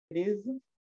ladies?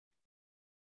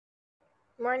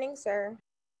 Morning, sir.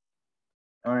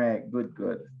 All right, good,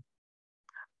 good.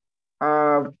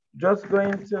 Just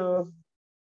going to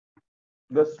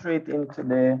go straight into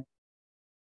the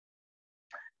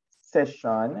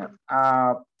session.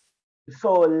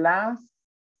 So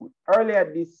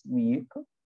earlier this week,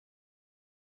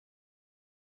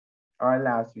 or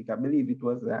last week, I believe it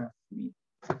was last week,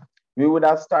 we would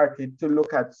have started to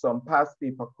look at some past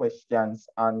paper questions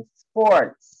on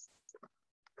sports,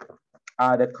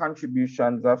 the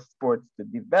contributions of sports to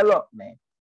development.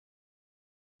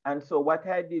 And so what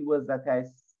I did was that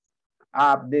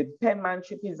the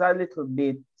penmanship is a little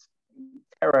bit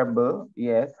terrible,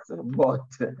 yes, but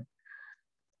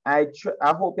I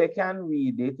hope you can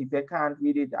read it. If you can't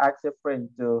read it, ask a friend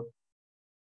to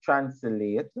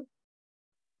translate.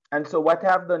 And so what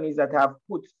I've done is that I've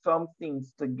put some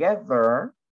things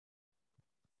together,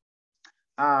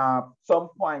 some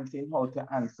points in how to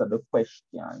answer the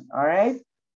question, all right?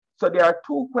 So there are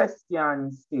two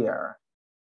questions here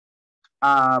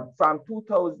from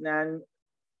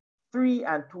 2003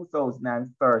 and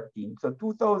 2013. So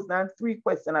 2003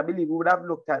 question, I believe we would have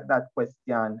looked at that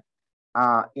question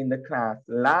in the class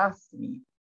last week.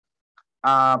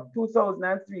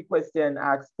 2003 question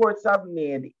asks, sports have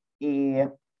made a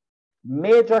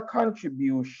major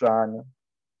contribution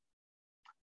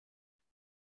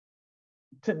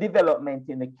to development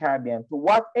in the Caribbean. To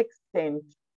what extent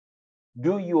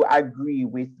do you agree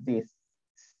with this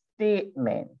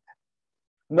statement?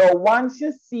 Now, once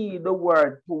you see the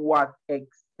word to what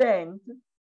extent,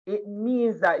 it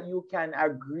means that you can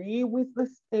agree with the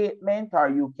statement or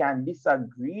you can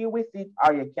disagree with it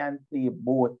or you can say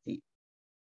both it.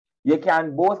 You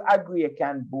can both agree, you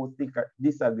can both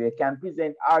disagree. You can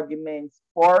present arguments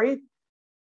for it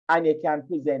and you can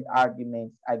present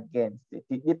arguments against it.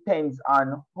 It depends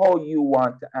on how you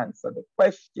want to answer the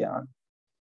question.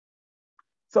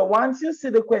 So once you see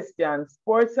the question,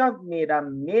 sports have made a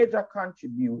major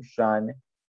contribution.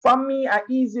 For me, an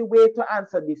easy way to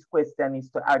answer this question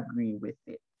is to agree with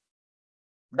it.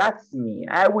 That's me.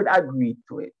 I would agree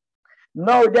to it.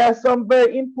 Now, there are some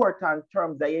very important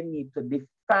terms that you need to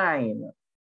define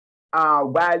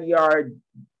while you're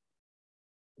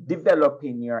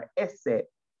developing your essay.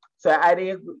 So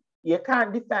you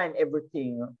can't define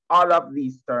everything, all of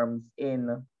these terms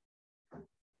in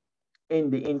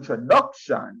the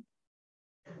introduction.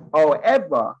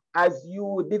 However, as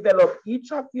you develop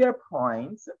each of your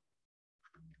points,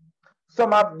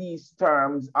 some of these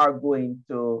terms are going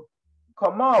to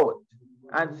come out.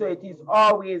 And so it is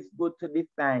always good to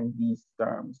define these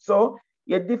terms. So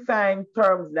you define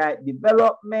terms like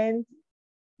development,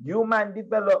 human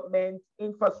development,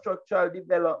 infrastructural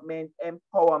development,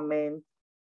 empowerment,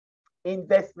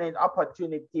 investment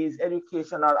opportunities,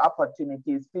 educational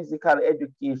opportunities, physical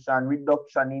education,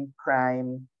 reduction in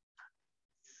crime,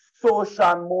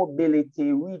 social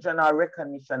mobility, regional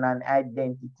recognition and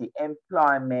identity,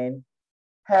 employment,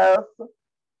 health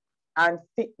and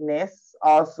fitness,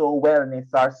 also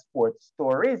wellness or sports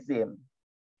tourism.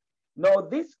 Now,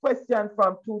 this question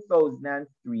from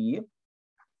 2003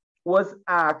 was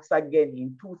asked again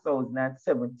in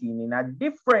 2017 in a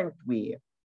different way.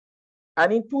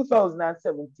 And in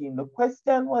 2017, the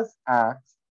question was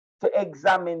asked to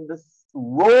examine the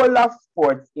role of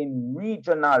sports in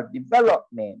regional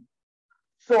development.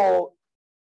 So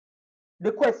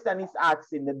the question is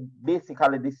asking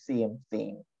basically the same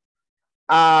thing.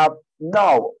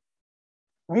 Now,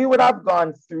 we would have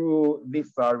gone through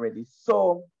this already.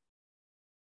 So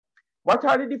what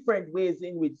are the different ways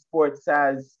in which sports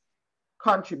has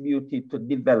contributed to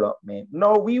development?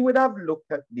 Now, we would have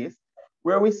looked at this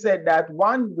where we said that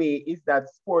one way is that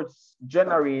sports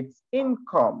generates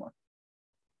income.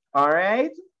 All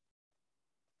right?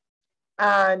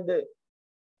 And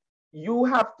you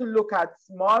have to look at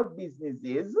small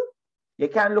businesses. You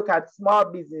can look at small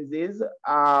businesses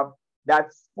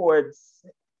that sports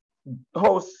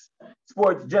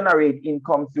generate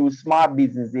income through small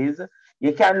businesses.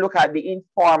 You can look at the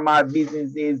informal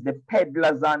businesses, the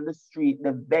peddlers on the street,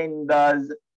 the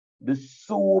vendors, the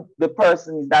soup, the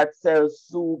persons that sell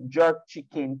soup, jerk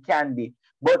chicken, candy.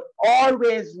 But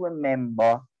always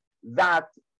remember that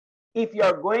if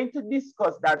you're going to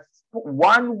discuss that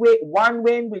one way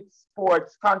in which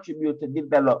sports contribute to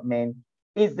development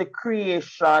is the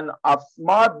creation of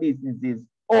small businesses,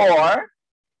 or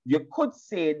you could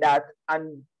say that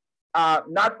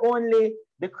not only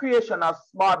the creation of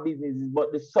small businesses,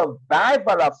 but the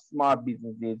survival of small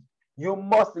businesses, you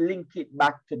must link it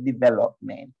back to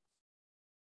development.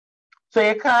 So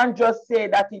you can't just say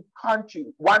that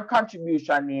one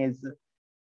contribution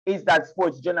is that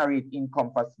sports generate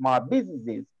income for small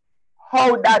businesses.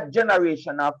 how that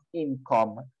generation of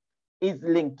income is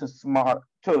linked to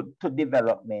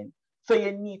development. So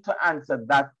you need to answer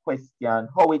that question,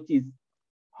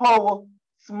 how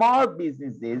small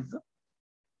businesses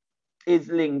is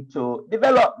linked to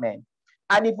development.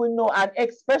 And if we know, and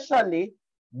especially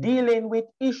dealing with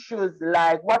issues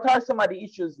like, what are some of the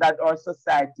issues that our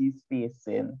society is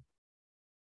facing?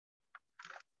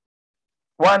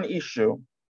 One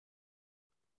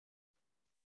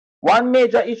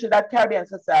major issue that Caribbean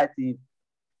society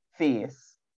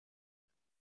face.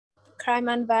 Crime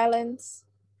and violence.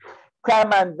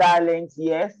 Crime and violence,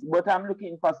 yes, but I'm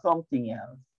looking for something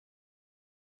else.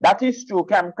 That is true,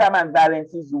 crime and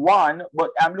violence is one, but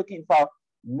I'm looking for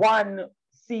one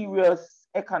serious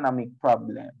economic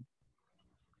problem.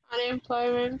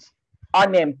 Unemployment.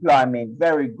 Unemployment,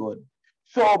 very good.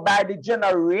 So by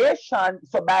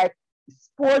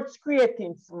sports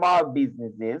creating small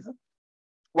businesses,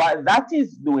 what that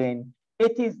is doing,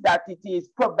 it is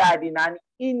providing an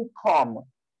income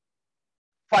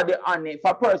for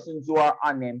persons who are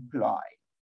unemployed.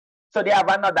 So they have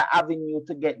another avenue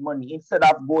to get money instead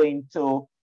of going to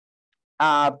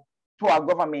a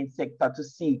government sector to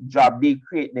seek job. They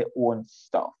create their own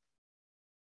stuff,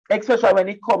 especially when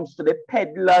it comes to the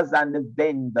peddlers and the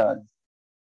vendors.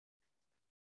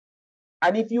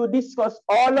 And if you discuss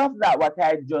all of that, what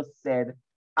I just said,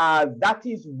 that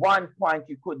is one point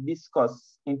you could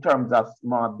discuss in terms of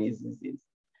small businesses.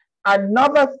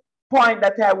 Another point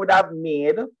that I would have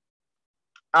made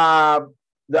the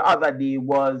other day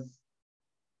was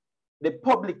the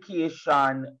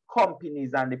publication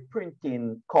companies and the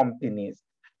printing companies.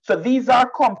 So these are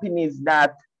companies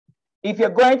that, if you're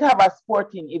going to have a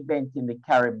sporting event in the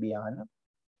Caribbean,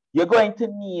 you're going to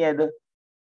need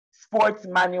sports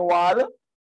manual,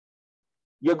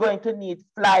 you're going to need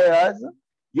flyers,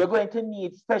 you're going to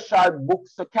need special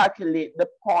books to calculate the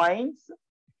points,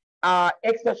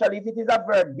 especially if it is a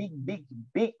very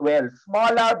big,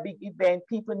 smaller, big event,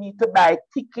 people need to buy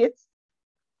tickets.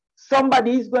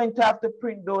 Somebody is going to have to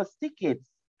print those tickets.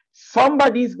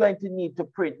 Somebody is going to need to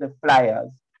print the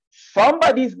flyers.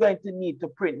 Somebody is going to need to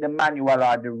print the manual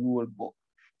or the rule book.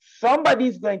 Somebody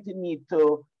is going to need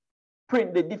to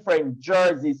print the different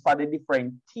jerseys for the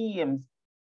different teams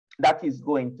that is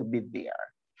going to be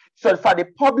there. So for the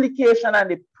publication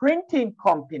and the printing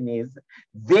companies,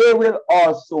 they will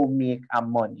also make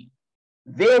money.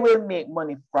 They will make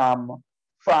money from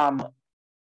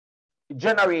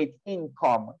generate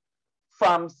income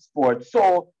from sports.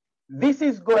 So this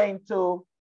is also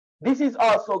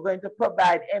going to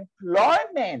provide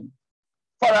employment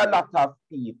for a lot of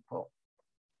people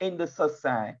in the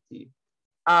society.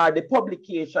 The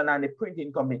publication and the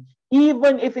printing company,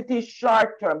 even if it is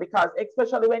short term, because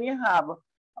especially when you have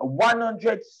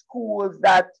 100 schools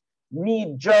that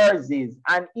need jerseys,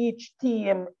 and each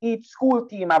school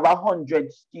team have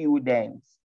 100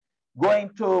 students going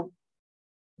to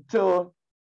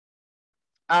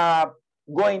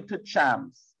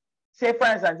champs. Say for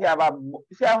instance, you have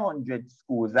 100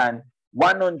 schools and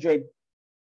 100,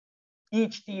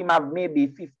 each team have maybe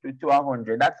 50 to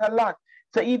 100. That's a lot.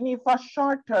 So even if for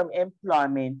short-term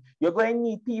employment, you're going to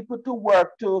need people to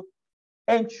work to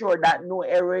ensure that no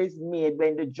error is made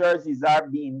when the jerseys are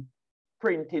being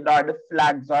printed, or the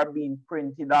flags are being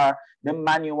printed, or the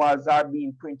manuals are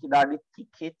being printed, or the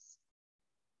tickets.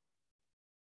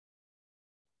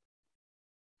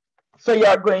 So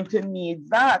you're going to need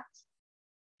that,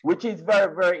 which is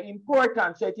very, very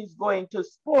important. So it is going to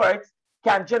sports,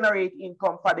 can generate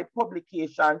income for the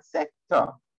publication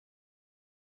sector.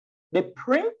 The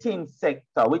printing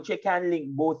sector, which you can link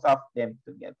both of them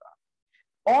together.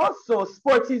 Also,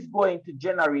 sports is going to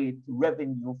generate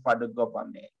revenue for the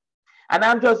government. And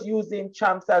I'm just using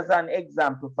champs as an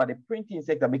example for the printing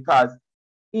sector, because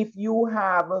if you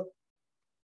have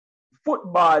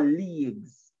football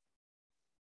leagues,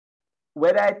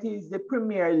 whether it is the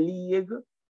Premier League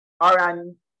or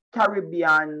an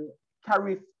Caribbean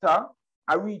Carifta,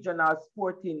 a regional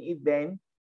sporting event,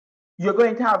 you're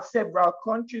going to have several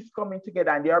countries coming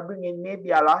together, and they are bringing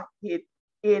maybe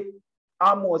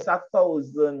almost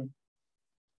 1,000,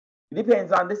 it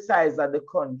depends on the size of the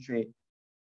country,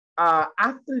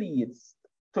 athletes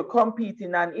to compete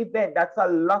in an event. That's a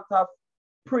lot of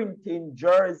printing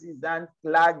jerseys and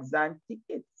flags and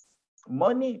tickets,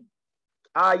 money.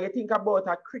 You think about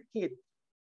a cricket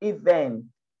event,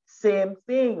 same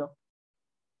thing.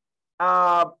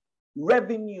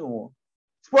 Revenue.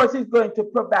 Sports is going to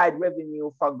provide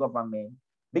revenue for government,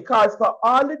 because for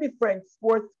all the different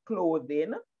sports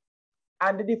clothing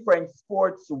and the different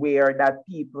sports wear that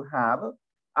people have,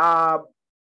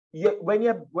 when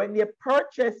you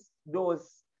purchase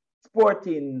those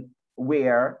sporting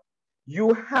where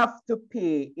you have to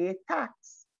pay a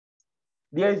tax.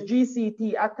 There's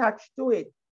GCT attached to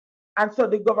it. And so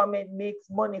the government makes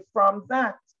money from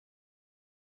that.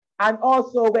 And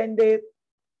also when the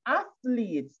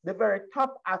athletes, the very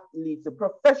top athletes, the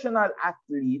professional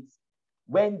athletes,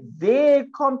 when they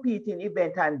compete in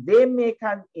event and they make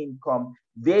an income,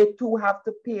 they too have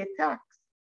to pay tax.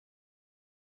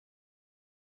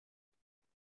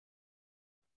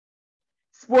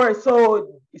 Sports,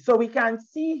 so we can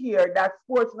see here that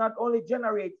sports not only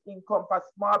generates income for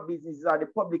small businesses or the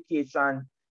publication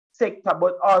sector,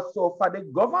 but also for the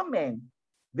government.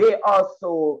 They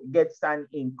also get an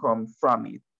income from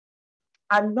it.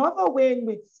 Another way in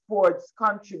which sports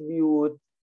contribute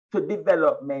to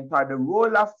development, or the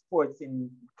role of sports in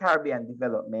Caribbean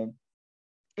development,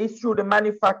 is through the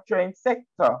manufacturing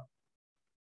sector.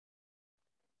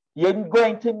 You're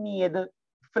going to need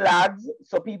flags,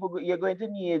 so you're going to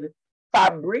need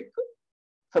fabric,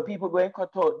 so people are going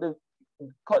to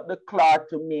cut the cloth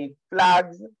to make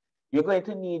flags. You're going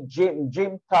to need gym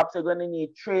tops, you're going to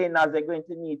need trainers, you're going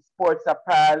to need sports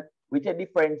apparel with a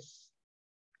different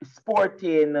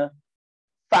sporting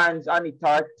fans on it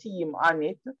or team on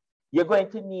it. You're going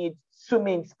to need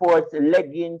swimming sports,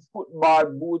 leggings, football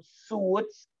boots,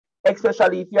 suits,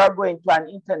 especially if you're going to an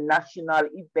international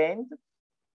event.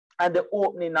 At the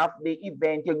opening of the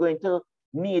event, you're going to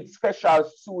need special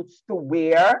suits to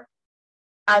wear.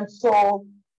 And so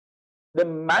the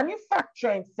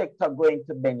manufacturing sector going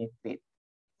to benefit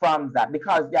from that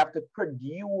because they have to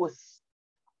produce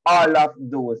all of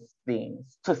those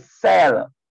things to sell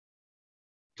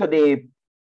to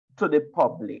the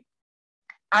public.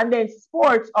 And then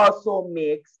sports also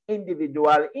makes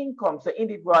individual income. So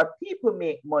individual people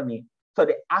make money. So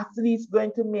the athletes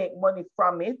going to make money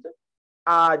from it.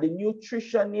 The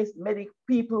nutritionists,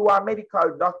 people who are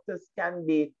medical doctors can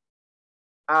be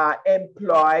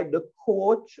employed. The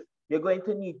coach, you're going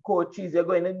to need coaches, you're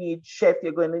going to need chefs,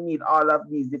 you're going to need all of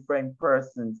these different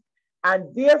persons.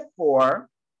 And therefore,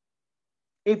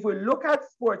 if we look at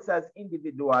sports as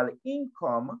individual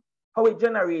income, how it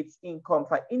generates income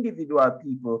for individual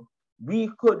people, we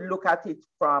could look at it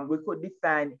from, we could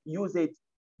define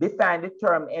the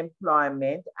term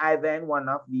employment, either in one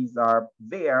of these are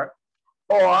there,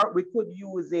 or we could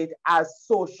use it as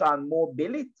social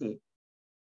mobility.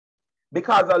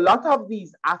 Because a lot of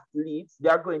these athletes, they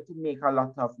are going to make a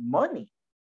lot of money.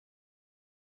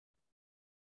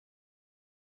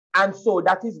 And so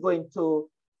that is going to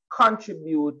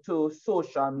contribute to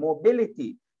social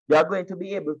mobility. They are going to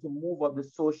be able to move up the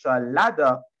social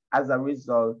ladder as a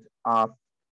result of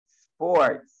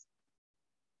sports.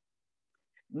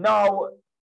 Now,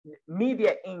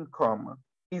 media income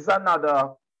is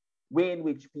another way in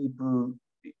which people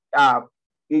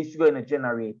is going to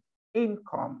generate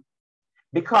income.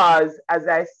 Because as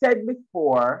I said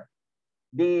before,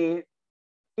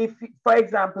 for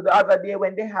example, the other day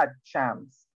when they had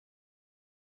champs,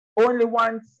 only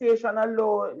one station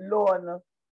alone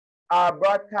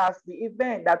broadcast the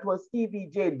event, that was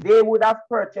TVJ. They would have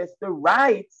purchased the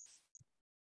rights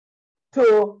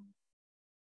to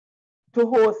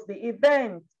host the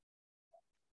event.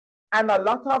 And a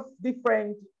lot of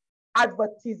different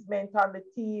advertisement on the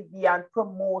TV and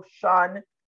promotion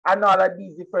and all of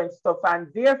these different stuff. And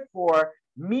therefore,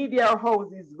 media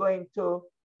house is going to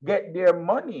get their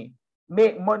money,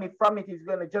 make money from it, is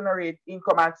going to generate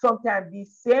income. And sometimes the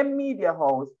same media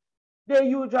house, they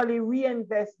usually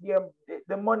reinvest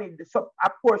the money, a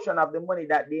portion of the money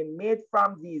that they made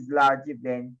from these large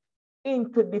events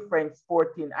into different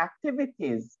sporting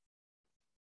activities.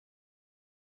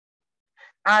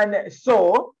 And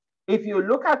so, if you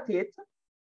look at it,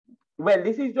 well,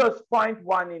 this is just point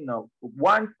one,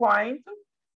 1 point,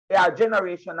 a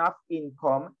generation of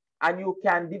income, and you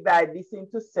can divide this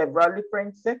into several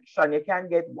different sections. You can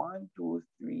get 1, 2,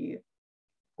 3,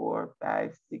 4,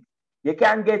 5, 6. You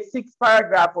can get 6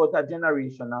 paragraphs out of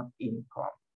generation of income.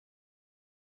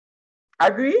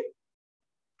 Agree?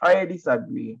 Or you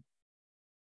disagree?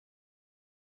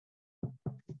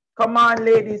 Come on,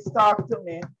 ladies, talk to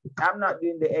me. I'm not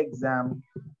doing the exam.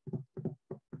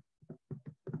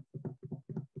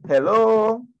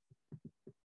 Hello?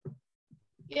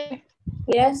 Yeah.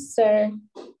 Yes, sir.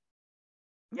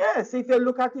 Yes, if you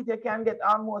look at it, you can get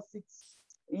almost 6.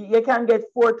 You can get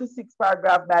 4 to 6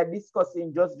 paragraphs by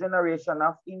discussing just generation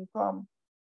of income.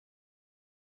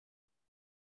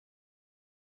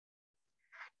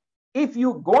 If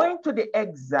you go into the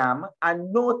exam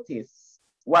and notice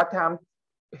what I'm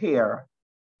here,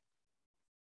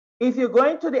 if you go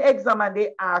into the exam and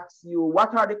they ask you,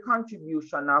 what are the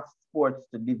contribution of sports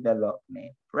to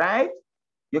development, right?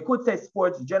 You could say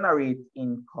sports generate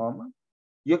income.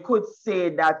 You could say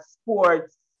that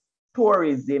sports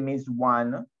tourism is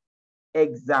one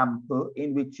example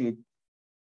in which it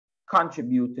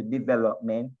contributes to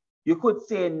development. You could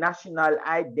say national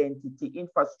identity,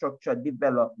 infrastructure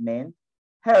development,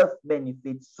 health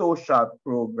benefits, social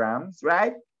programs,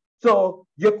 right? So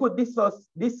you could discuss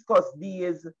these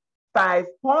 5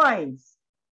 points.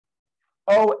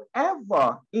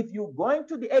 However, if you go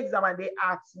into the exam and they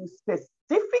ask you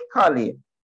specifically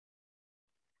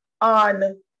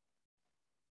on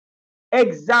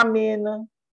examine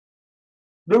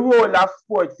the role of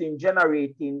sports in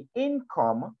generating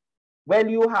income, well,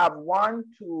 you have 1,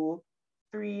 2,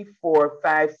 3, 4,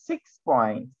 5, 6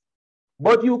 points.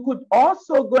 But you could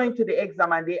also go into the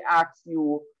exam and they ask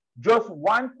you just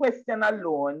one question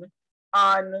alone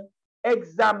on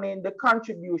examine the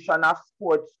contribution of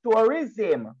sports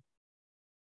tourism.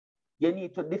 You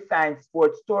need to define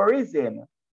sports tourism.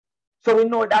 So we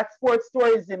know that sports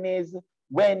tourism is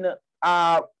when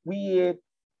we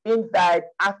invite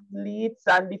athletes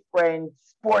and different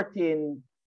sporting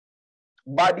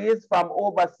bodies from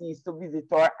overseas to visit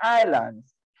our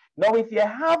islands. Now, if you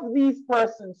have these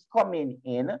persons coming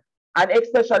in, and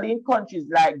especially in countries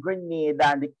like Grenada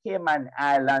and the Cayman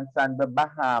Islands and the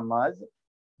Bahamas,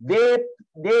 they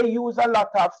use a lot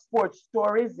of sports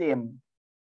tourism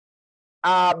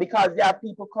because there are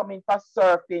people coming for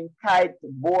surfing,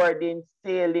 kiteboarding,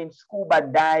 sailing, scuba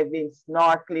diving,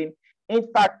 snorkeling. In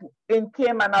fact, in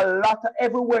Cayman,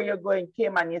 everywhere you go in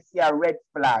Cayman, you see a red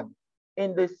flag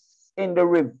in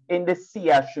the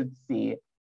sea, I should say,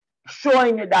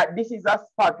 showing you that this is a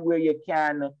spot where you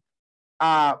can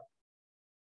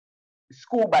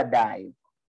scuba dive.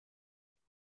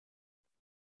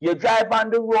 You drive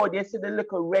on the road, you see the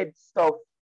little red stuff,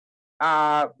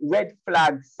 red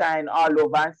flag sign all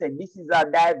over and say this is a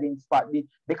diving spot,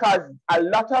 because a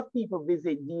lot of people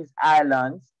visit these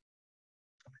islands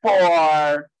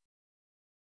for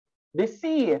the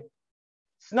sea,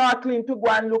 snorkeling, to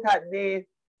go and look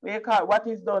at what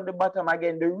is down the bottom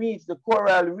again, the reefs, the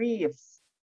coral reefs.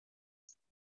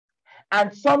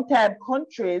 And sometimes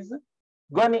countries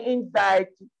gonna invite,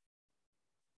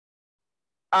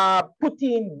 put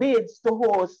in bids to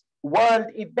host world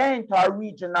event or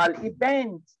regional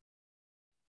event.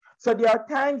 So there are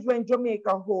times when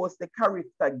Jamaica hosts the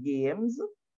Caribbean Games,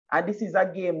 and this is a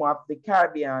game of the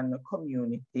Caribbean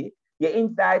community. You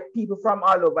invite people from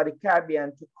all over the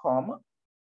Caribbean to come.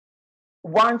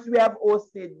 Once we have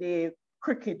hosted the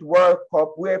Cricket World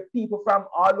Cup, where people from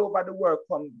all over the world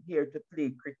come here to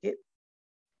play cricket.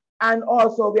 And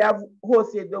also we have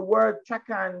hosted the World Track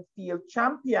and Field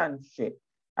Championship.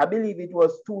 I believe it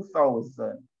was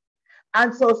 2000.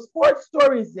 And so sports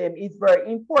tourism is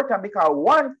very important because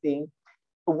one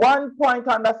point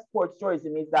on the sports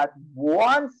tourism is that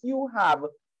once you have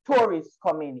tourists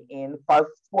coming in for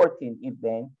sporting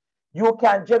events, you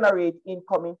can generate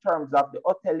income in terms of the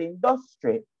hotel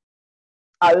industry.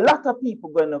 A lot of people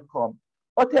gonna come.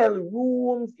 Hotel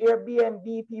rooms,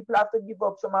 Airbnb, people have to give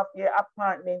up some of their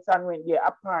apartments and rent their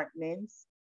apartments,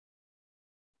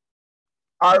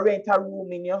 or rent a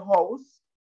room in your house.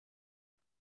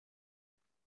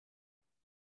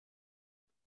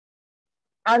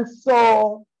 And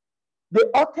so the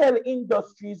hotel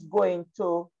industry is going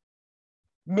to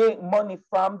make money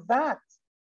from that.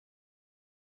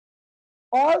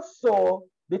 Also,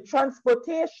 the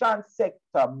transportation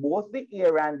sector, both the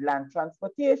air and land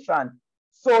transportation.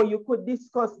 So you could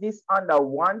discuss this under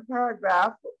one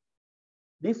paragraph,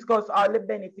 discuss all the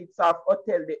benefits of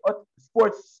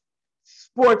sports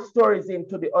tourism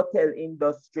to the hotel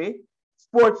industry,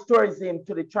 sports tourism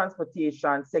to the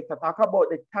transportation sector. Talk about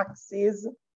the taxis,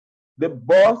 the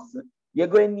bus. You're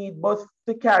going to need bus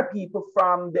to carry people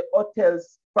from the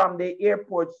hotels, from the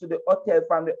airports to the hotel,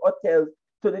 from the hotels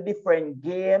to the different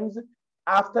games.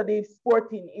 After the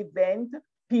sporting event,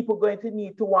 people going to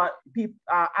need to want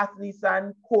athletes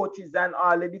and coaches and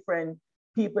all the different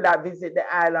people that visit the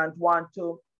island want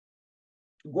to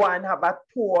go and have a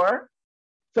tour.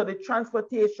 So the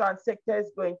transportation sector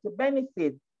is going to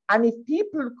benefit. And if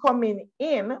people coming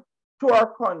in to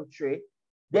our country,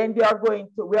 then we are going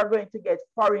to get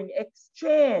foreign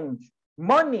exchange,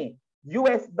 money,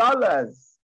 US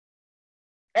dollars.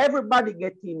 Everybody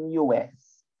getting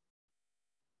US.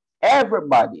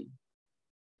 Everybody.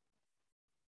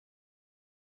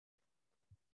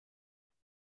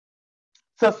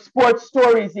 So sports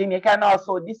tourism, you can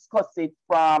also discuss it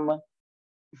from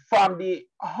the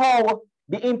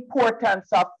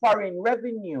importance of foreign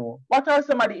revenue. What are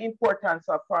some of the importance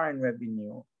of foreign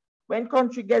revenue? When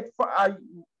country get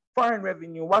foreign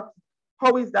revenue,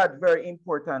 How is that very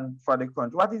important for the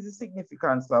country? What is the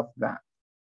significance of that?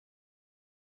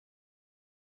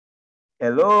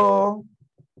 Hello?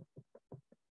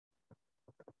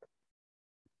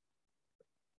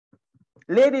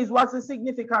 Ladies, what's the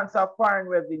significance of foreign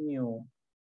revenue?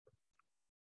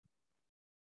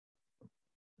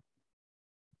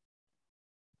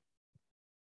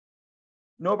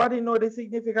 Nobody know the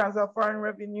significance of foreign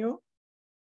revenue?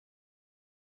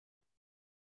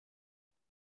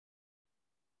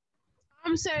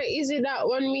 I'm sorry, is it that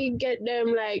when we get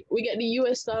them, like we get the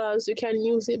US dollars, we can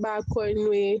use it back when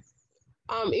we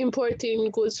importing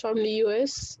goods from the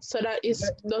US so that it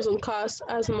doesn't cost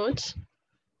as much?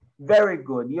 Very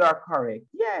good, you are correct.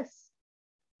 Yes,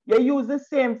 you use the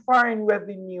same foreign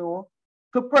revenue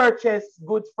to purchase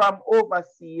goods from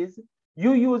overseas.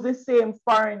 You use the same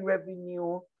foreign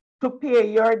revenue to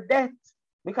pay your debt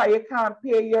because you can't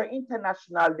pay your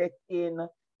international debt in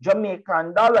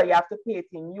Jamaican dollar. You have to pay it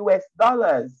in US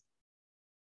dollars.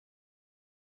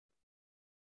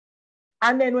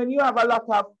 And then when you have a lot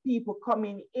of people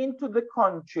coming into the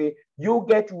country, you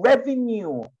get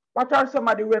revenue. What are some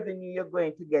of the revenue you're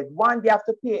going to get? One, they have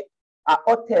to pay a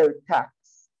hotel tax.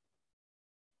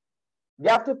 They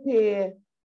have to pay,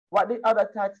 what the other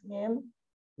tax name?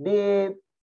 The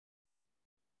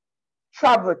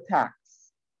travel tax.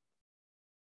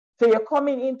 So you're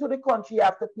coming into the country, you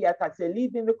have to pay a tax. You're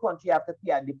leaving the country, you have to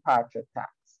pay a departure tax.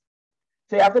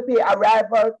 So you have to pay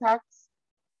arrival tax,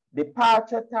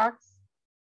 departure tax,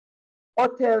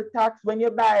 hotel tax. When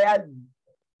you buy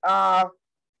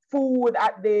food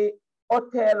at the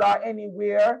hotel or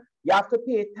anywhere, you have to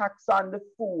pay tax on the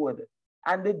food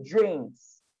and the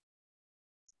drinks.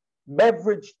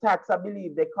 Beverage tax, I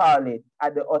believe they call it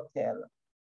at the hotel.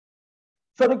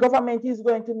 So the government is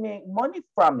going to make money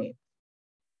from it.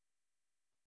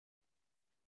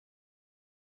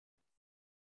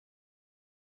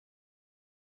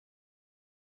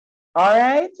 All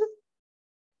right.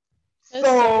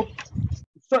 So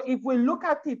if we look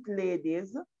at it,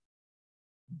 ladies,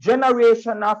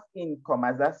 generation of income,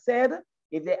 as I said,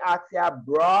 if they ask you a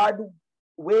broad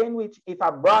way in which, if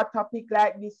a broad topic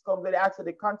like this comes, they ask you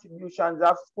the contributions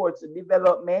of sports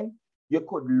development, you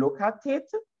could look at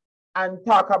it and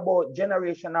talk about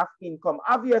generation of income.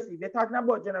 Obviously, if you're talking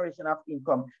about generation of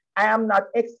income, I am not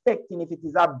expecting, if it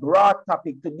is a broad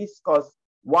topic, to discuss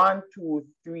 1, 2,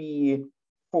 3,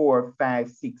 4, 5,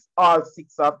 6, all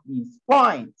 6 of these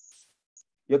points.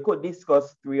 You could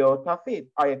discuss 3 out of it,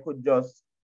 or you could just,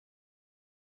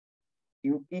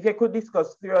 if you could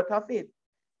discuss 3 out of it.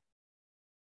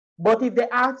 But if they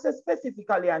ask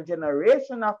specifically on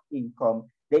generation of income,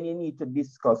 then you need to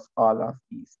discuss all of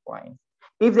these points.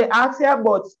 If they ask you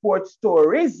about sports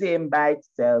tourism by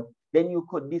itself, then you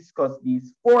could discuss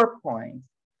these 4 points.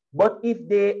 But if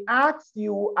they ask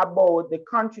you about the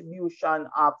contribution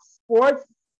of sports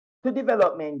to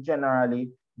development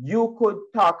generally, you could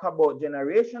talk about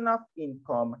generation of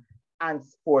income and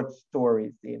sports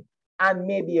tourism. And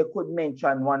maybe you could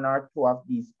mention 1 or 2 of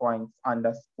these points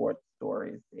under sports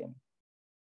tourism.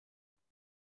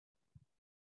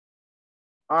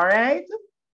 All right.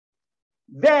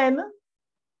 Then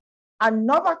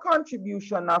another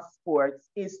contribution of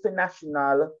sports is to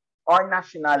national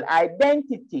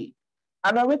identity.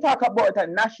 And when we talk about a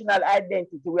national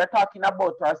identity, we're talking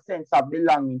about our sense of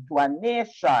belonging to a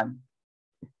nation.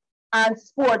 And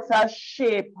sports has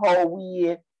shaped how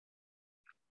we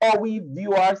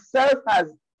view ourselves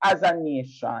as a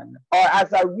nation or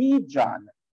as a region.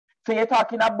 So you're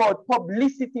talking about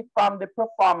publicity from the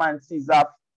performances of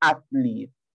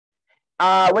athletes.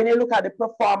 When you look at the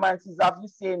performances of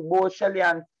Usain Bolt,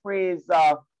 Shelley-Ann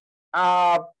Fraser,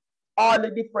 all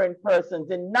the different persons,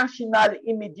 the national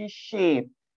image is shaped.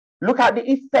 Look at the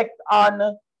effect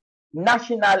on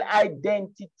national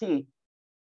identity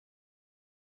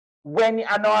when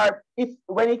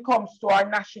it comes to our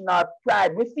national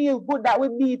pride. We feel good that we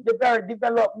beat the very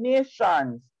developed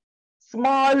nations.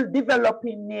 Small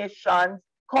developing nations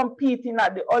competing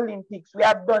at the Olympics, we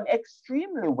have done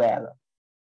extremely well.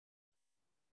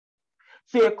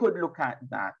 So you could look at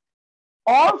that.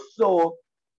 Also,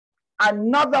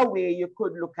 another way you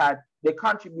could look at the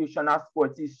contribution of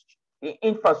sports is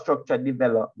infrastructure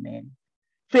development.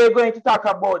 So you're going to talk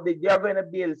about they're going to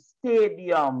build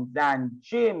stadiums and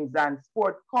gyms and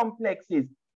sport complexes.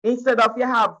 Instead of you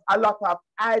have a lot of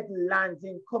idle lands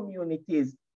in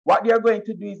communities, what they're going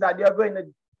to do is that they're going to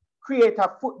create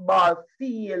a football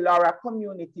field or a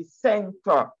community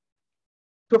center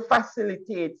to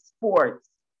facilitate sports.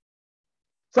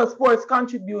 So sports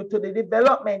contribute to the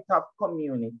development of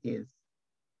communities.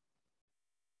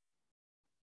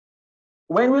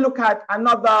 when we look at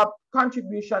another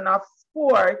contribution of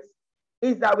sports,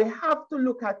 is that we have to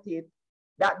look at it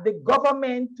that the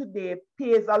government today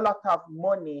pays a lot of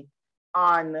money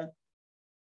for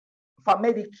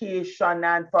medication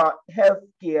and for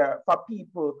healthcare for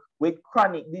people with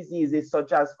chronic diseases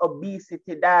such as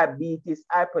obesity, diabetes,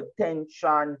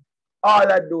 hypertension, all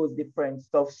of those different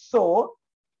stuff. So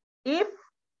if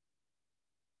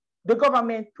the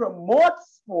government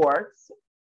promotes sports,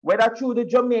 whether through the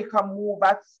Jamaica Move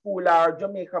at school or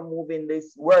Jamaica Move in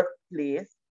this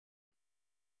workplace,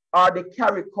 or the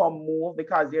CARICOM Move,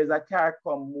 because there's a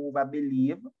CARICOM Move, I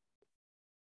believe,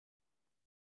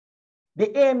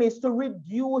 the aim is to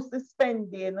reduce the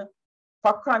spending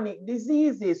for chronic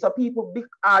diseases. So people they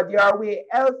are way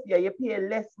healthier, you pay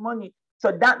less money.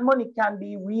 So that money can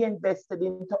be reinvested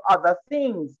into other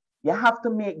things. You have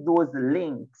to make those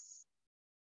links.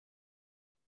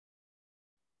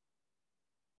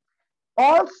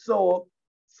 Also,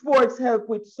 sports help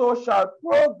with social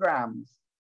programs.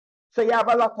 So you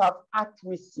have a lot of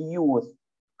at-risk youth,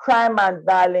 crime and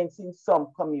violence in some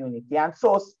community. And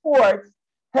so sports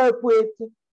help with,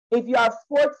 if you have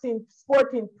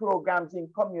sporting programs in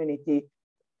community,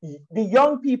 the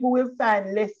young people will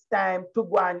find less time to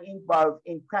go and involve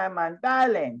in crime and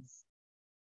violence.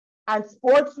 And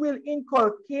sports will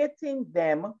inculcate in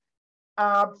them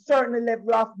a certain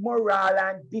level of morale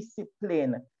and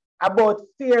discipline about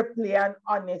fair play and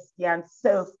honesty and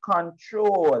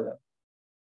self-control.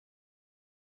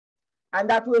 And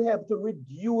that will help to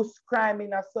reduce crime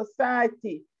in a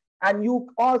society. And you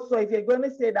also, if you're going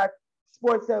to say that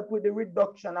sports help with the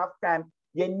reduction of crime,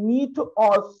 you need to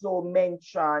also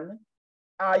mention,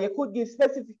 you could give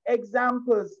specific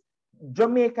examples.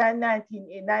 Jamaica in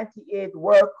 1998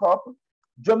 World Cup,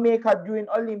 Jamaica during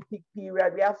Olympic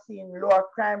period, we have seen lower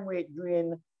crime rate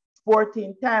during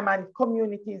sporting time, and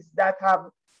communities that have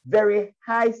very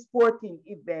high sporting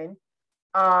events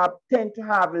tend to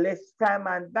have less crime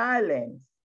and violence.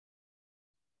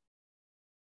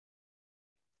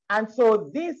 And so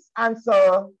these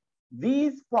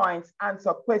points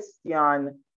answer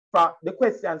the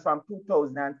questions from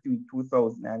 2003,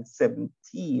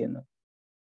 2017.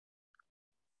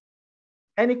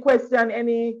 Any question,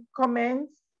 any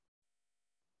comments?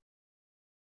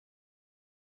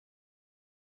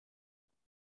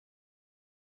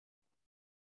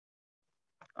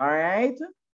 All right.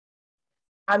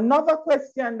 Another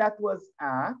question that was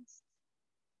asked,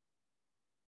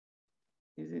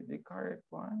 is it the correct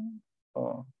one?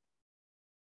 Oh,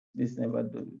 this never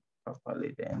do it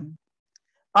properly then.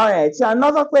 All right, so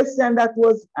another question that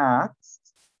was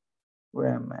asked,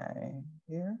 where am I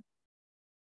here?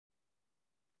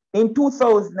 In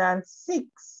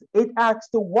 2006, it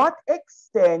asked, to what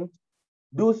extent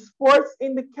do sports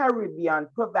in the Caribbean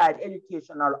provide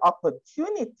educational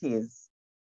opportunities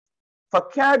for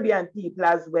Caribbean people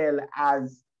as well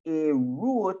as a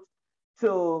route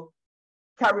to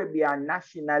Caribbean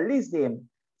nationalism?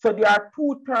 So there are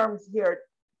two terms here,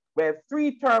 well,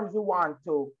 three terms we want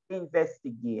to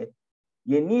investigate.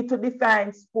 You need to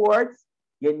define sports,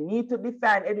 you need to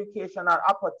define educational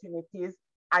opportunities,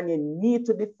 and you need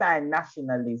to define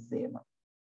nationalism.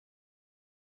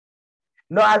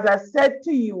 Now, as I said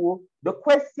to you, the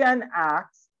question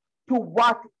asks, to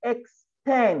what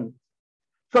extent?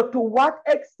 So to what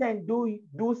extent do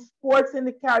sports in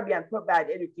the Caribbean provide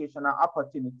educational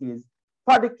opportunities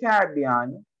for the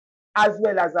Caribbean as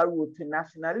well as a route to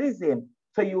nationalism?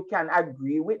 So you can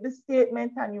agree with the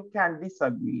statement and you can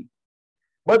disagree.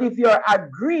 But if you're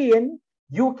agreeing,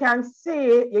 you can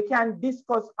say, you can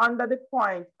discuss under the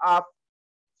point of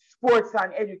sports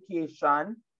and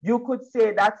education. You could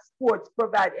say that sports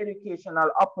provide educational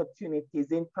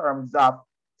opportunities in terms of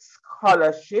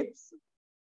scholarships.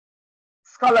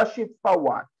 Scholarship for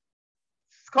what?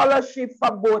 Scholarship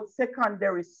for both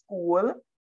secondary school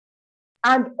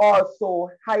and also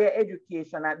higher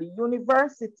education at the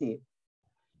university.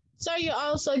 So you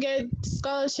also get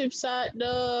scholarships at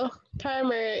the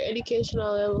primary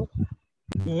educational level?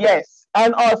 Yes,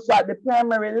 and also at the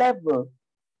primary level.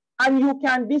 And you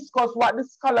can discuss what the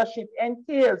scholarship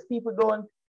entails. People don't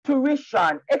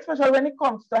tuition, especially when it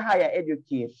comes to higher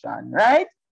education, right?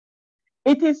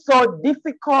 It is so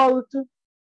difficult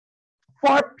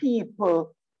for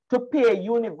people to pay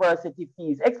university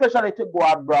fees, especially to go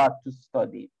abroad to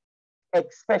study,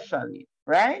 especially,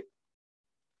 right?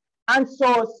 And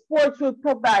so sports will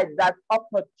provide that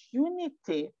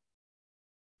opportunity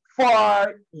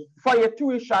for your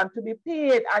tuition to be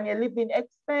paid and your living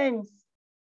expense.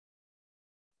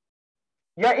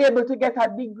 You're able to get a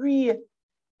degree.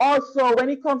 Also, when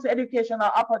it comes to educational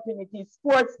opportunities,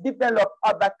 sports develop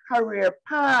other career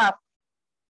paths.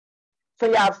 So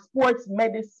you have sports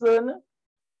medicine,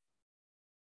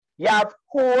 you have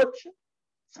coach,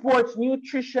 sports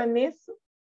nutritionist,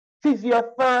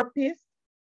 physiotherapist.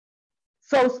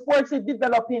 So sports is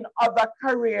developing other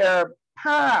career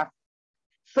paths.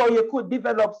 So you could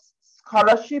develop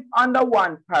scholarship under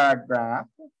one paragraph.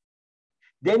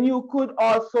 Then you could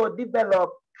also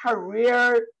develop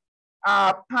career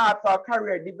path or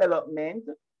career development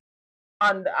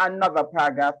on another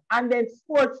paragraph. And then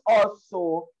sports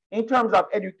also, in terms of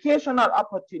educational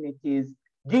opportunities,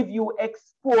 give you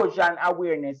exposure and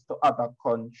awareness to other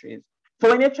countries. So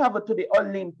when you travel to the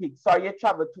Olympics, or you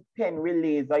travel to Penn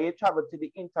Relays, or you travel to the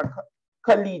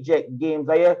intercollegiate games,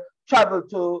 or you travel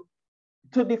to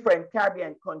different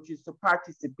Caribbean countries to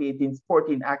participate in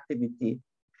sporting activity,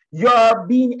 you're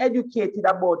being educated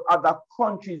about other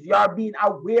countries. You're being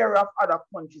aware of other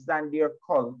countries and their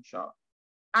culture.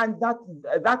 And that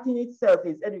in itself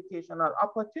is educational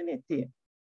opportunity.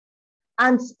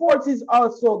 And sports is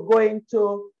also going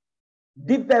to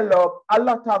develop a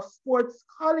lot of sports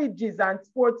colleges and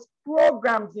sports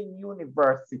programs in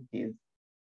universities.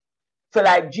 So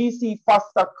like GC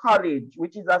Foster College,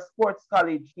 which is a sports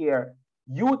college here.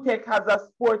 UTech has a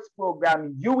sports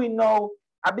program. UWI,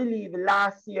 I believe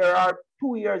last year or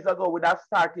 2 years ago, would have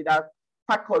started a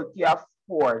faculty of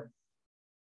sports.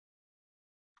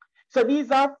 So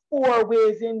these are 4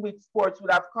 ways in which sports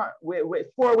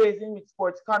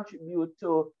contribute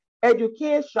to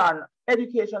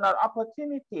educational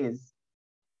opportunities.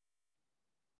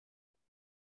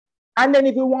 And then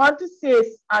if you want to say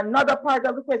another part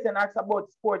of the question asks about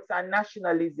sports and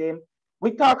nationalism,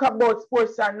 we talk about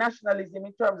sports and nationalism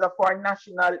in terms of our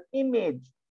national image.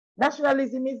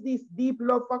 Nationalism is this deep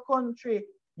love for country.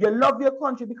 You love your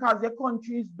country because your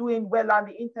country is doing well on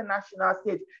the international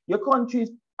stage. Your country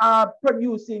is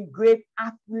producing great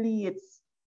athletes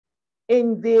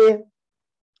at the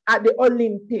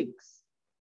Olympics.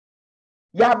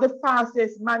 You have the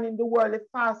fastest man in the world, the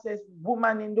fastest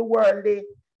woman in the world. You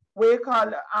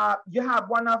have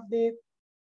one of the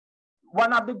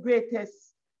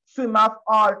greatest swimmer of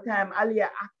all time,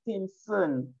 Alia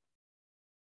Atkinson.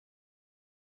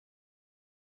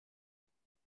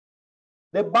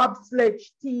 The bobsledge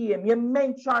team, you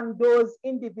mentioned those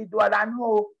individuals and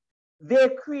how they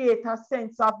create a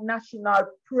sense of national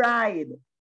pride.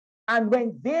 And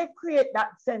when they create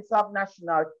that sense of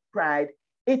national pride,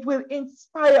 it will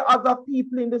inspire other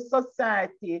people in the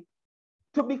society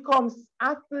to become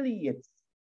athletes.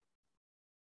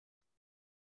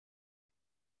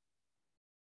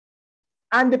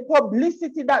 And the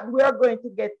publicity that we are going to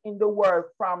get in the world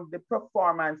from the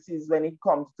performances when it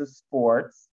comes to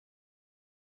sports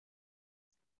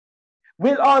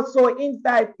will also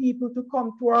invite people to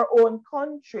come to our own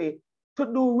country to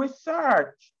do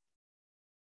research,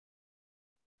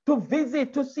 to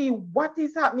visit, to see what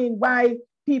is happening, why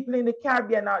people in the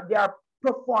Caribbean they are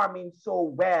performing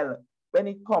so well when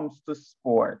it comes to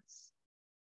sports.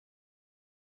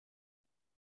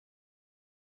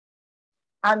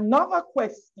 Another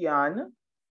question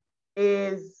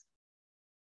is,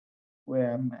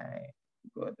 where am I?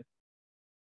 Good.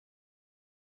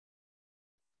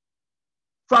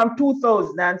 From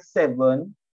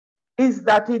 2007 is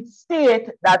that it states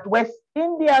that West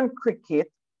Indian cricket,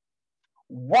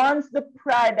 once the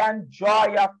pride and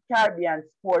joy of Caribbean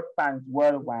sport fans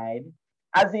worldwide,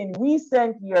 as in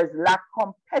recent years lack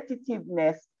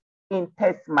competitiveness in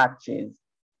test matches.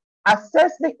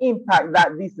 Assess the impact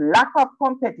that this lack of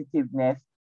competitiveness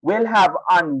will have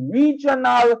on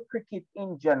regional cricket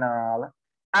in general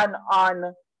and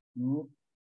on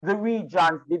the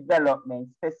region's development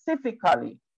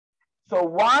specifically. So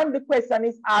one, the question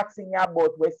is asking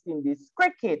about West Indies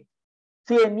cricket.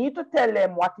 So you need to tell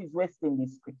them what is West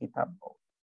Indies cricket about.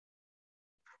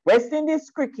 West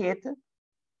Indies cricket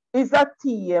is a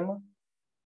team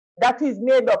that is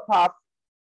made up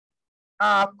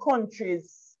of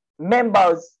countries,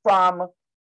 members from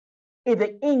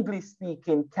the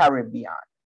English-speaking Caribbean.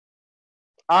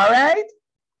 All right?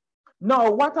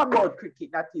 Now, what about cricket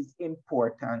that is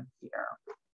important here?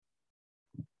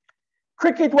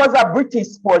 Cricket was a British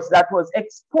sport that was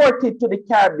exported to the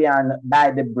Caribbean by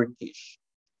the British.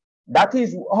 That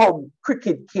is how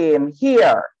cricket came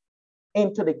here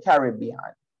into the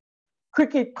Caribbean.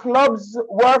 Cricket clubs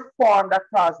were formed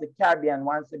across the Caribbean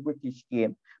once the British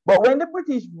came. But when the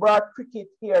British brought cricket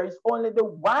here, it's only the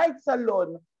whites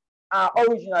alone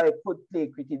originally could play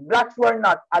cricket. Blacks were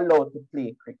not allowed to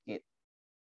play cricket.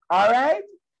 All right?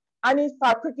 And in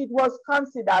fact, cricket was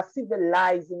considered a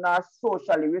civilizing or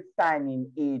socially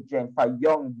refining agent for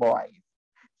young boys.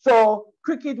 So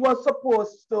cricket was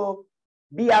supposed to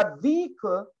be a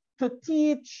vehicle to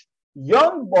teach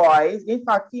young boys, in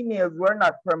fact, females were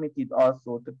not permitted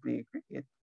also to play cricket.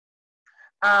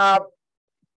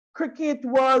 Cricket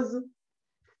was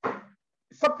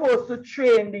supposed to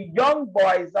train the young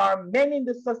boys or men in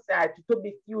the society to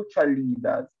be future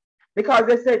leaders, because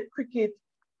they said cricket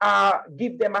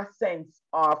give them a sense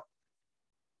of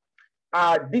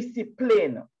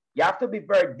discipline. You have to be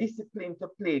very disciplined to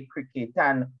play cricket,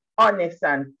 and honest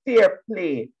and fair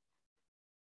play.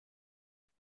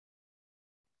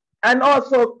 And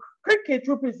also, cricket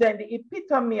represents the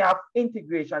epitome of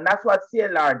integration. That's what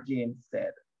C.L.R. James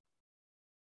said.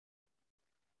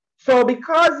 So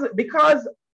because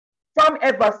from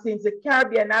ever since, the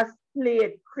Caribbean has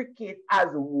played cricket as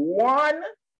one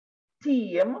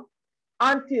team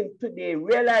until today.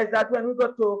 Realize that when we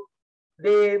go to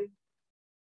the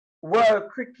World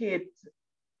Cricket,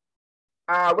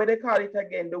 what they call it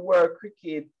again, the World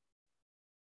Cricket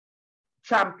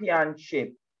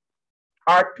Championship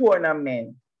or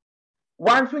tournament.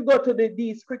 Once we go to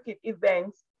these cricket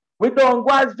events, we don't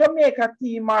go as Jamaica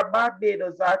team or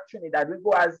Barbados or Trinidad. We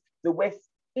go as the West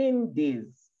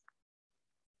Indies.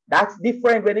 That's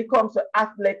different when it comes to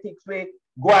athletics. We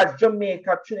go as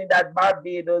Jamaica, Trinidad,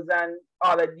 Barbados, and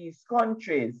all of these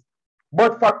countries.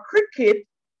 But for cricket,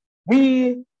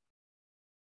 it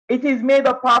is made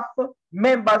up of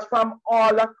members from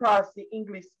all across the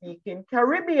English-speaking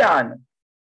Caribbean.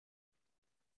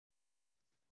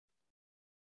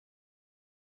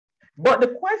 But the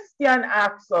question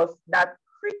asks us that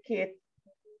cricket,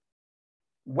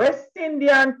 West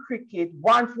Indian cricket,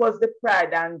 once was the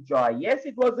pride and joy. Yes,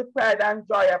 it was the pride and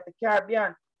joy of the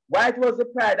Caribbean. Why it was the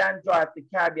pride and joy of the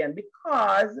Caribbean?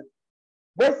 Because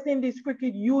West Indies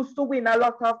cricket used to win a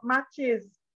lot of matches.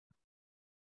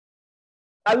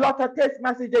 A lot of test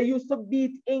matches. They used to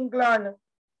beat England.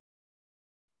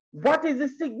 What is the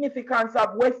significance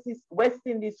of West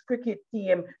Indies cricket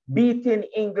team beating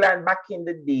England back in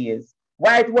the days?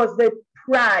 Why it was the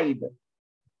pride?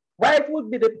 Why it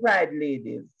would be the pride,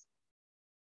 ladies?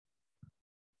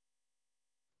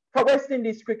 For West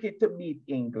Indies cricket to beat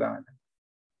England.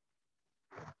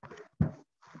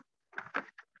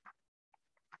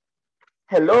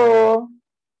 Hello?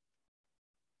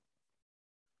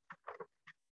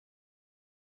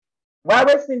 Why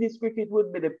West Indies cricket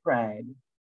would be the pride?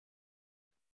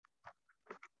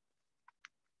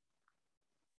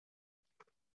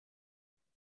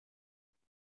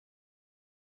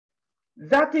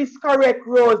 That is correct,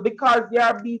 Rose, because they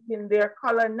are beating their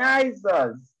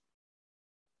colonizers.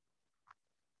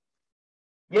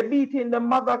 You're beating the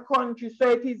mother country,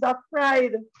 so it is a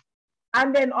pride.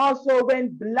 And then also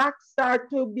when blacks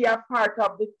start to be a part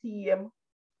of the team,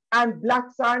 and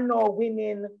blacks are now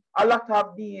winning a lot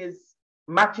of these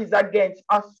matches against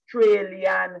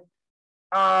Australia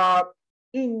and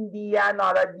India and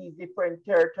all of these different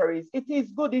territories, it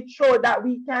is good. It shows that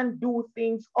we can do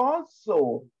things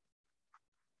also.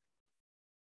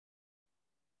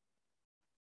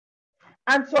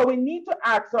 And so we need to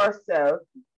ask ourselves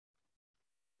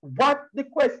what the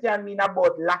question means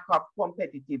about lack of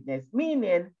competitiveness,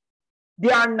 meaning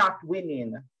they are not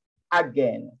winning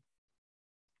again.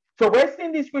 So West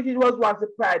Indies cricket was once the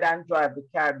pride and joy of the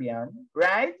Caribbean,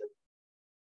 right?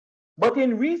 But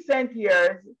in recent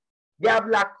years, they have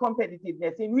lacked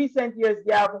competitiveness. In recent years,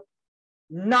 they have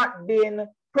not been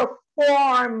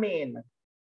performing.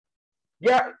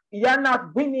 You're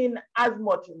not winning as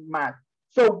much match.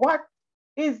 So what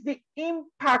is the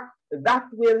impact that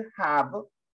will have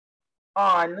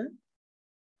on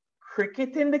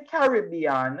cricket in the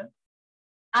Caribbean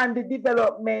and the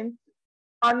development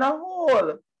on a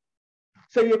whole?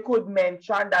 So you could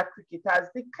mention that cricket has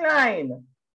declined.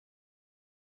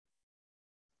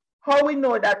 How we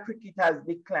know that cricket has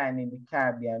declined in the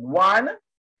Caribbean? One,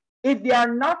 if they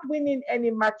are not winning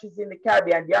any matches in the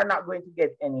Caribbean, they are not going to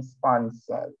get any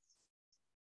sponsors.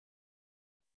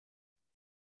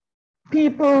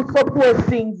 People support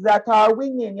things that are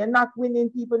winning. You're not winning,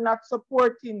 people not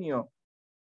supporting you.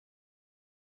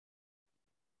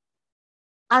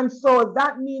 And so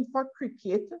that means for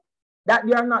cricket that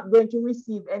they are not going to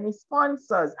receive any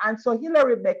sponsors. And so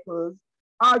Hilary Beckles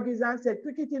argues and said,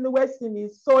 cricket in the West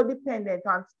Indies is so dependent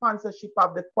on sponsorship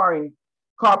of the foreign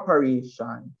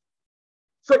corporation.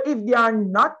 So if they are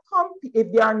not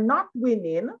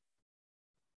winning,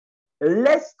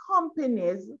 less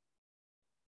companies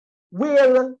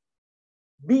will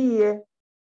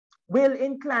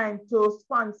incline to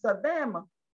sponsor them.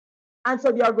 And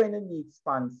so they are going to need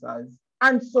sponsors.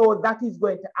 And so that is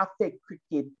going to affect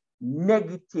cricket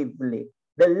negatively,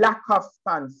 the lack of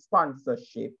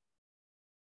sponsorship.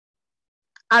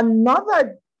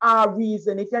 Another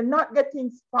reason, if you're not getting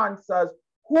sponsors,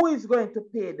 who is going to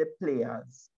pay the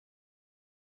players?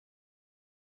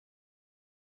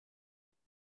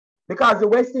 Because the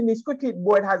West Indies Cricket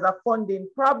Board has a funding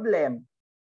problem.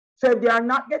 So if they are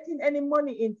not getting any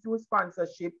money in through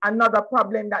sponsorship, another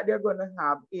problem that they're going to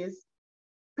have is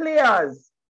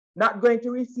players not going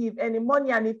to receive any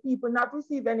money. And if people not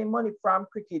receive any money from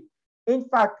cricket, in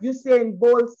fact, Usain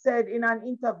Bolt said in an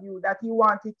interview that he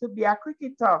wanted to be a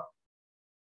cricketer.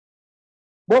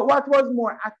 But what was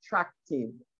more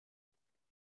attractive?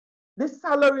 The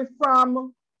salary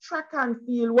from track and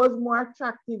field was more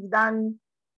attractive than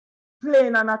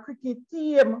playing on a cricket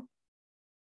team.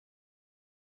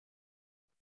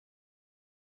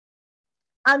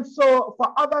 And so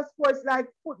for other sports like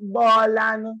football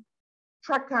and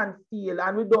track and field,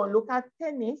 and we don't look at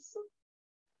tennis,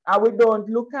 and we don't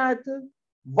look at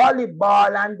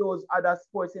volleyball and those other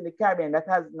sports in the Caribbean that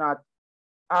has not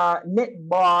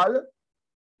netball.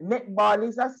 Netball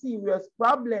is a serious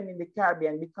problem in the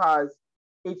Caribbean because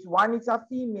it's a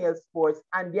female sport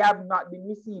and they have not been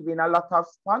receiving a lot of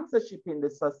sponsorship in the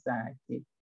society.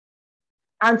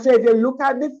 And so if you look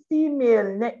at the female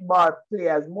netball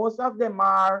players, most of them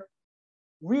are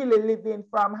really living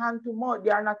from hand to mouth. They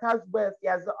are not as wealthy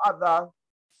as the other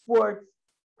sports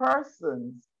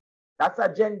persons. That's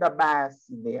a gender bias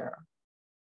there.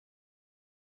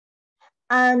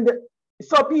 And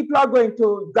so people are going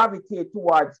to gravitate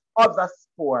towards other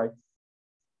sports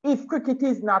if cricket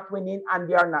is not winning and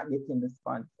they are not getting the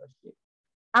sponsorship.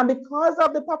 And because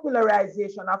of the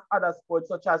popularization of other sports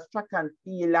such as track and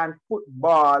field and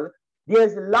football,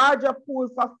 there's a larger pool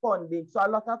for funding. So a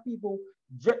lot of people,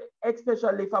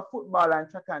 especially for football and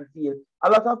track and field, a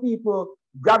lot of people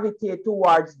gravitate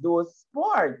towards those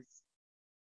sports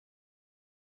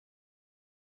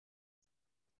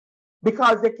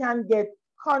because they can get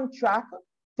contract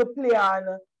to play on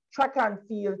track and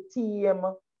field team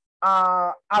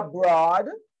abroad,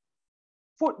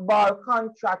 football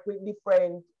contract with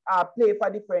different, play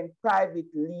for different private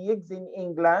leagues in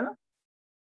England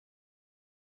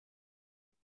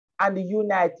and the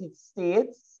United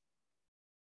States.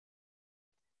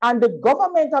 And the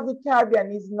government of the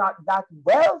Caribbean is not that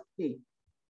wealthy.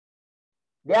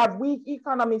 They have weak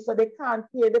economy, so they can't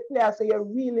pay the players, so you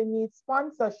really need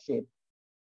sponsorship.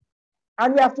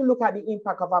 And we have to look at the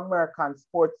impact of American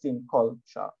sports in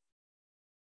culture.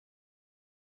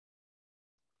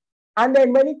 And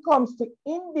then when it comes to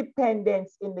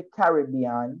independence in the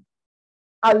Caribbean,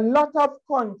 a lot of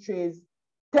countries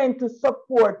tend to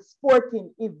support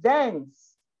sporting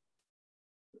events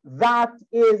that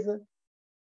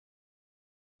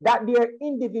their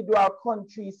individual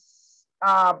countries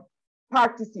are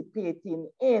participating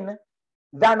in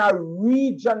than a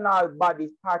regional body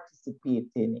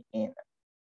participating in.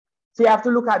 So you have to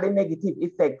look at the negative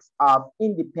effects of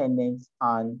independence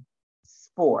on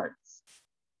sports,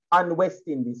 on West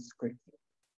Indies cricket.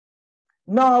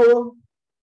 Now,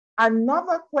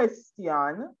 another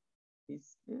question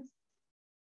is this.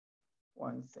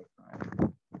 1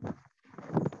 second.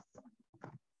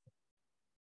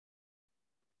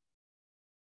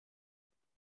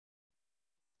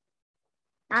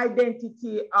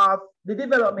 Identity of the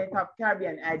development of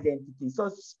Caribbean identity. So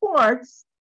sports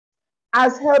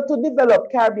has helped to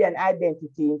develop Caribbean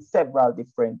identity in several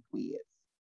different ways.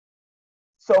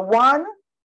 So one,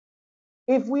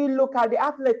 if we look at the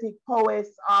athletic prowess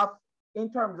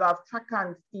in terms of track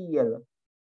and field,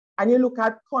 and you look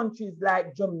at countries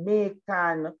like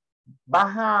Jamaica,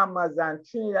 Bahamas, and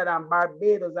Trinidad and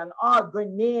Barbados, and all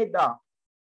Grenada,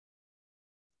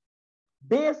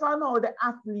 based on how the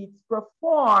athletes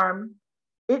perform,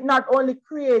 it not only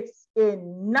creates a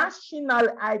national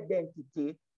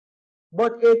identity,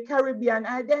 but a Caribbean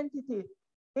identity.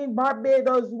 In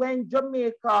Barbados, when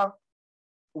Jamaica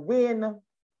win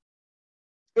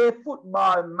a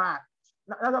football match,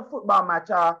 not a football match,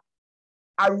 a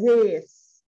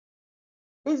race,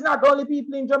 it's not only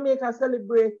people in Jamaica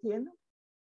celebrating,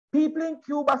 people in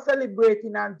Cuba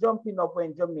celebrating and jumping up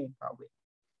when Jamaica wins.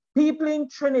 People in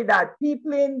Trinidad,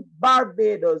 people in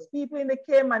Barbados, people in the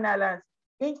Cayman Islands.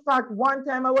 In fact, one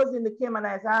time I was in the Cayman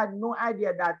Islands, I had no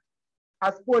idea that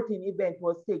a sporting event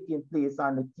was taking place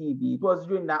on the TV. It was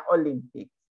during the Olympics.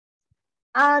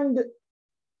 And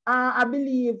I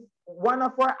believe one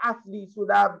of our athletes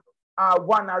would have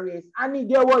won a race. And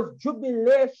there was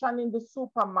jubilation in the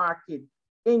supermarket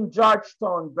in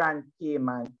Georgetown, Grand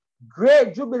Cayman.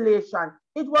 Great jubilation.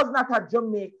 It was not a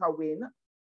Jamaica win.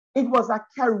 It was a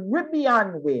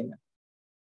Caribbean win.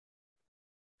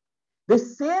 The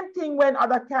same thing when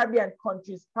other Caribbean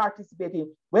countries participated.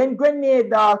 When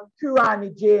Grenada,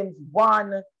 Kirani James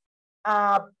won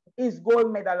his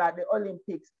gold medal at the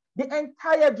Olympics, the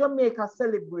entire Jamaica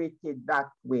celebrated that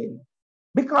win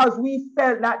because we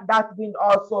felt that that win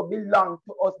also belonged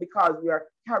to us because we are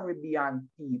Caribbean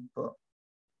people.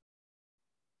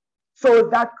 So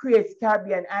that creates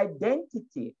Caribbean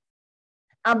identity.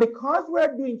 And because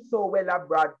we're doing so well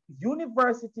abroad,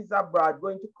 universities abroad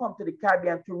going to come to the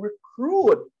Caribbean to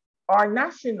recruit our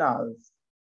nationals.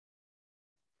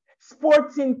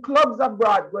 Sporting clubs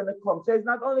abroad going to come. So it's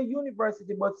not only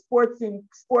university, but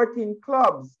sporting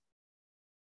clubs.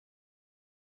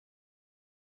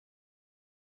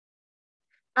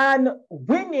 And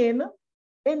winning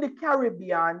in the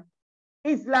Caribbean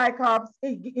is like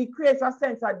it creates a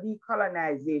sense of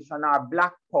decolonization or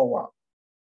black power.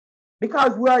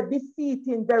 Because we are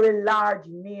defeating very large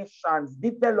nations,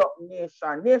 developed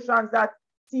nations, nations that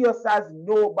see us as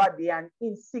nobody and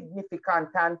insignificant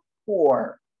and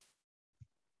poor.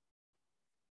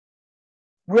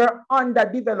 We're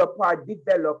underdeveloped or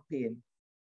developing.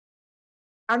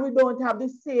 And we don't have the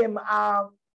same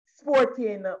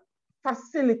sporting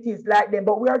facilities like them,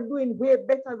 but we are doing way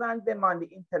better than them on the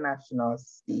international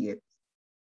stage.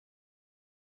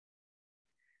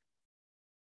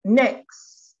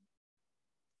 Next.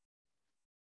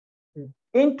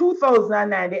 In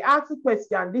 2009, they asked a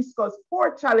question, discuss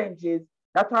 4 challenges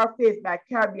that are faced by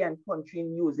Caribbean countries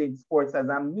in using sports as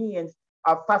a means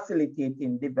of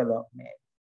facilitating development.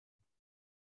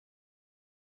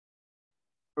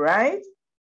 Right?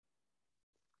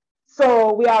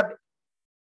 So we have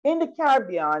in the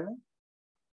Caribbean,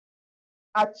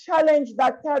 a challenge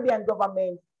that Caribbean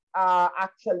governments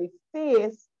actually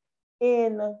face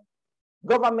in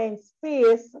developing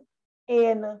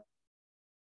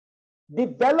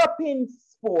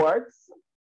sports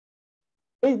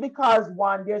is because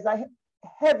one, there's a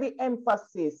heavy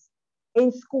emphasis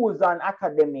in schools on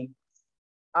academics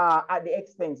at the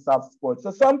expense of sports.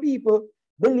 So some people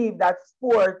believe that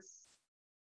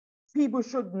people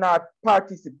should not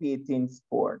participate in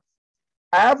sports.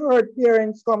 I have heard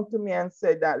parents come to me and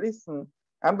say that, listen,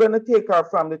 I'm going to take her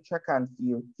from the track and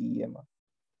field team.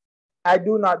 I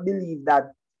do not believe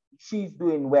that she's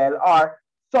doing well. Or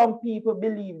some people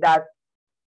believe that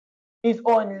it's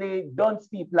only dunce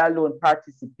people alone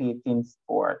participate in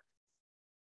sport.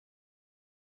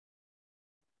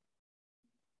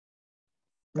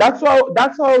 That's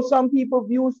how some people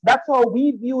view, that's how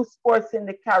we view sports in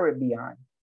the Caribbean.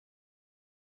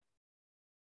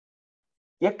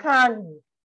 You can't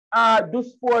do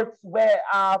sports where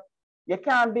you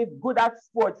can't be good at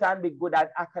sports and be good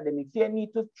at academics. You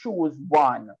need to choose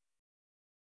one.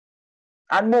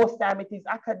 And most time it is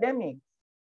academics.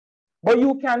 But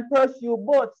you can pursue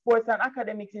both. Sports and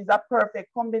academics is a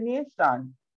perfect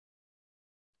combination.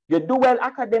 You do well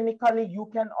academically, you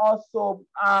can also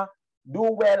do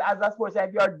well as a sports.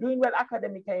 If you're doing well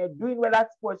academically and you're doing well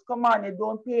at sports, come on, you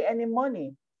don't pay any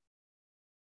money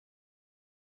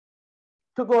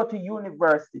to go to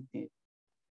university.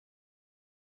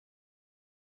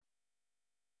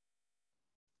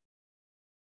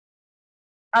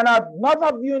 And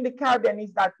another view in the Caribbean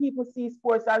is that people see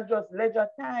sports as just leisure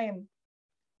time.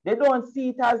 They don't see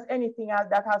it as anything else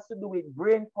that has to do with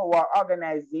brain power,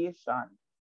 organization.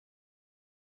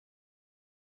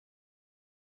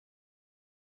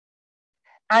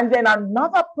 And then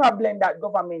another problem that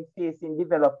government face in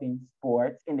developing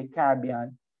sports in the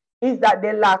Caribbean is that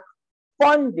they lack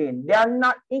funding. They are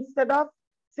not, instead of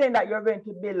saying that you're going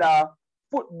to build a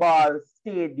football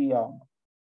stadium,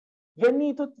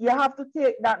 you have to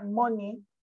take that money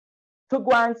to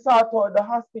go and sort out the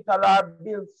hospital or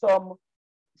build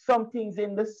some things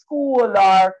in the school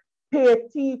or pay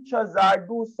teachers or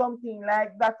do something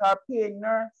like that or pay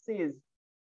nurses,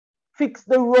 fix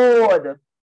the road.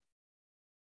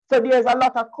 So there's a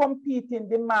lot of competing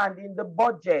demand in the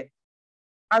budget.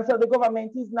 And so the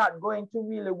government is not going to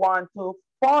really want to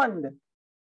fund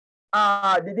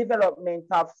the development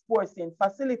of sports in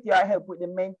facility or help with the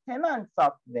maintenance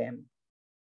of them.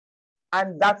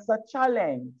 And that's a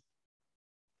challenge.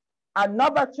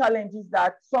 Another challenge is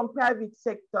that some private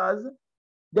sectors,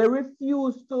 they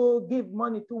refuse to give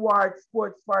money towards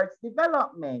sports for its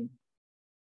development.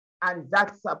 And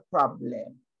that's a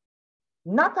problem.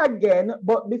 Not again,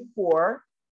 but before,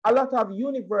 a lot of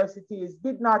universities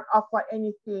did not offer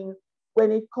anything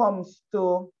when it comes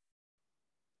to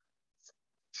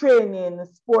training,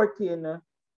 sporting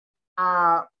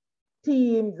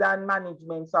teams and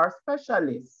managements or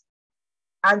specialists.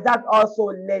 And that also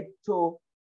led to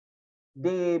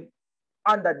the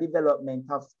underdevelopment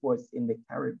of sports in the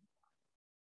Caribbean.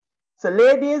 So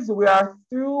ladies, we are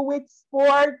through with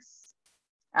sports.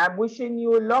 I'm wishing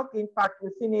you luck. In fact, we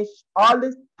finished all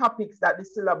the topics that the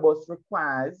syllabus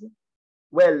requires.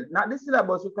 well, not the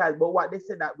syllabus requires, but what they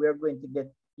said that we're going to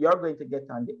get, you're going to get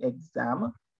on the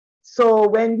exam. So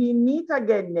when we meet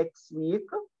again next week,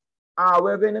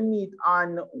 we're going to meet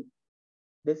on,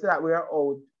 they said that we're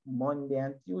out Monday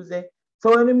and Tuesday.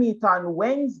 So when we meet on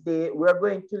Wednesday, we're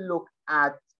going to look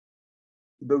at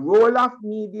the role of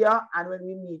media. And when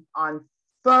we meet on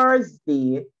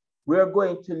Thursday, we're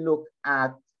going to look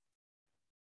at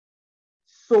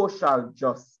social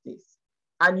justice.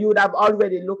 And you would have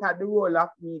already looked at the role of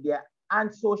media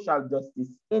and social justice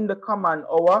in the common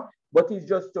hour, but it's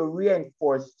just to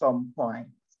reinforce some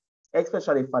points,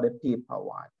 especially for the paper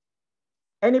one.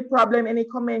 Any problem, any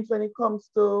comments when it comes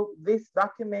to this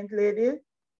document, ladies?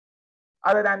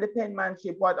 Other than the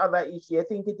penmanship, what other issue? You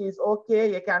think it is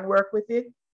okay? You can work with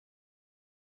it?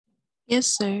 Yes,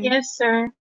 sir. Yes,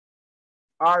 sir.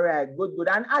 All right, good, good.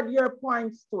 And add your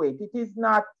points to it. It is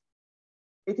not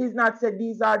said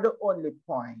these are the only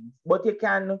points, but you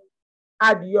can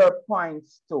add your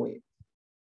points to it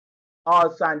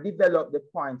also and develop the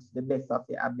points to the best of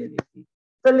your ability.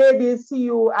 So ladies, see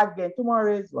you again.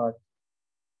 Tomorrow is what?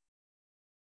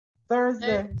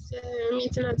 Thursday.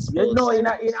 Meeting at school. You know,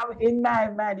 in my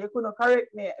mind, you couldn't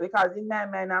correct me because in my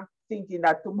mind, I'm thinking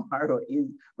that tomorrow is,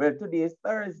 well, today is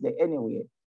Thursday anyway.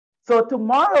 So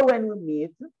tomorrow when we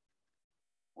meet,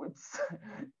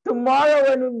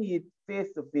 face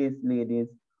to face, ladies,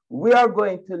 we are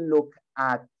going to look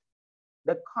at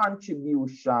the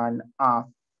contribution of,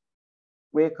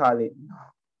 we call it,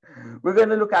 we're going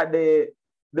to look at the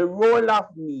role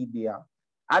of media.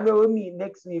 And when we meet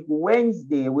next week,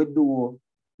 Wednesday, we do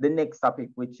the next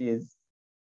topic, which is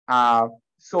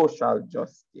social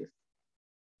justice.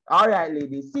 All right,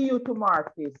 ladies, see you tomorrow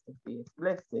face to face.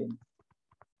 Blessings.